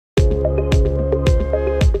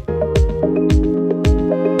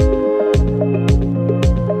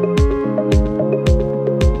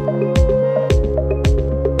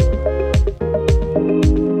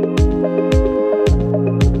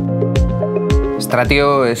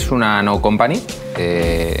Stratio es una no company.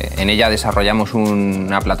 En ella desarrollamos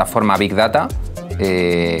una plataforma Big Data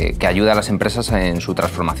que ayuda a las empresas en su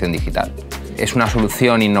transformación digital. Es una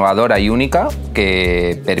solución innovadora y única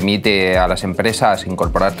que permite a las empresas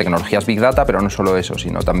incorporar tecnologías Big Data, pero no solo eso,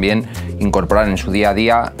 sino también incorporar en su día a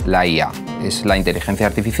día la IA. Es la inteligencia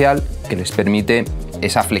artificial que les permite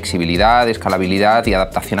esa flexibilidad, escalabilidad y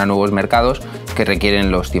adaptación a nuevos mercados que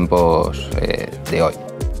requieren los tiempos de hoy.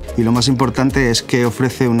 Y lo más importante es que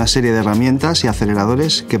ofrece una serie de herramientas y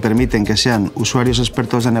aceleradores que permiten que sean usuarios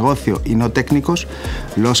expertos de negocio y no técnicos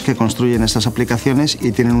los que construyen estas aplicaciones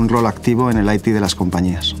y tienen un rol activo en el IT de las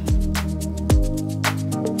compañías.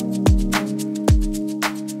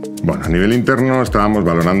 Bueno, a nivel interno estábamos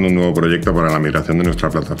valorando un nuevo proyecto para la migración de nuestra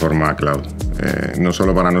plataforma a cloud. No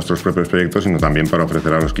solo para nuestros propios proyectos, sino también para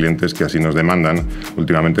ofrecer a los clientes que así nos demandan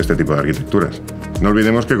últimamente este tipo de arquitecturas. No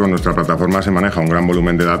olvidemos que con nuestra plataforma se maneja un gran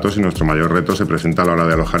volumen de datos y nuestro mayor reto se presenta a la hora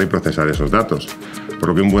de alojar y procesar esos datos, por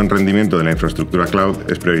lo que un buen rendimiento de la infraestructura cloud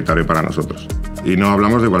es prioritario para nosotros. Y no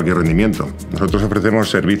hablamos de cualquier rendimiento. Nosotros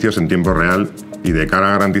ofrecemos servicios en tiempo real y de cara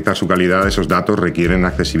a garantizar su calidad, esos datos requieren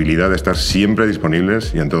accesibilidad de estar siempre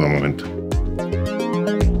disponibles y en todo momento.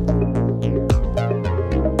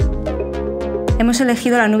 Hemos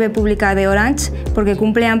elegido la nube pública de Orange porque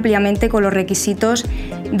cumple ampliamente con los requisitos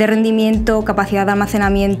de rendimiento, capacidad de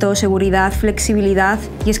almacenamiento, seguridad, flexibilidad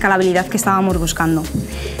y escalabilidad que estábamos buscando.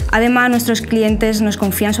 Además, nuestros clientes nos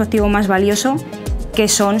confían su activo más valioso, que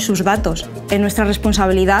son sus datos. Es nuestra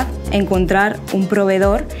responsabilidad encontrar un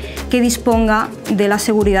proveedor que disponga de la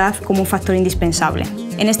seguridad como un factor indispensable.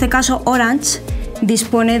 En este caso, Orange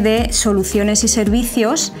dispone de soluciones y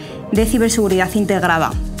servicios de ciberseguridad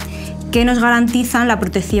integrada, que nos garantizan la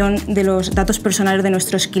protección de los datos personales de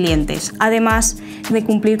nuestros clientes, además de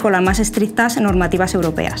cumplir con las más estrictas normativas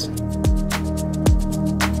europeas.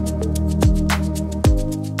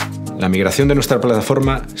 La migración de nuestra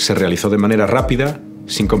plataforma se realizó de manera rápida,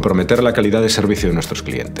 sin comprometer la calidad de servicio de nuestros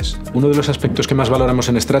clientes. Uno de los aspectos que más valoramos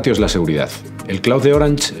en Stratio es la seguridad. El cloud de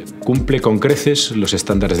Orange cumple con creces los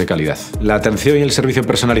estándares de calidad. La atención y el servicio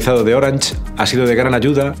personalizado de Orange ha sido de gran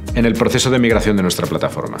ayuda en el proceso de migración de nuestra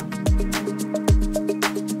plataforma.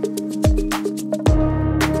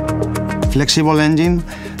 Flexible Engine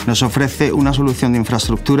nos ofrece una solución de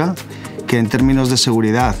infraestructura que en términos de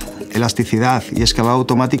seguridad, elasticidad y escalado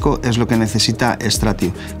automático es lo que necesita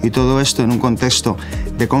Stratio. Y todo esto en un contexto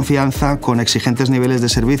de confianza con exigentes niveles de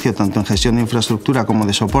servicio tanto en gestión de infraestructura como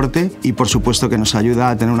de soporte y por supuesto que nos ayuda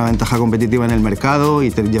a tener una ventaja competitiva en el mercado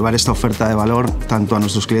y llevar esta oferta de valor tanto a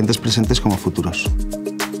nuestros clientes presentes como futuros.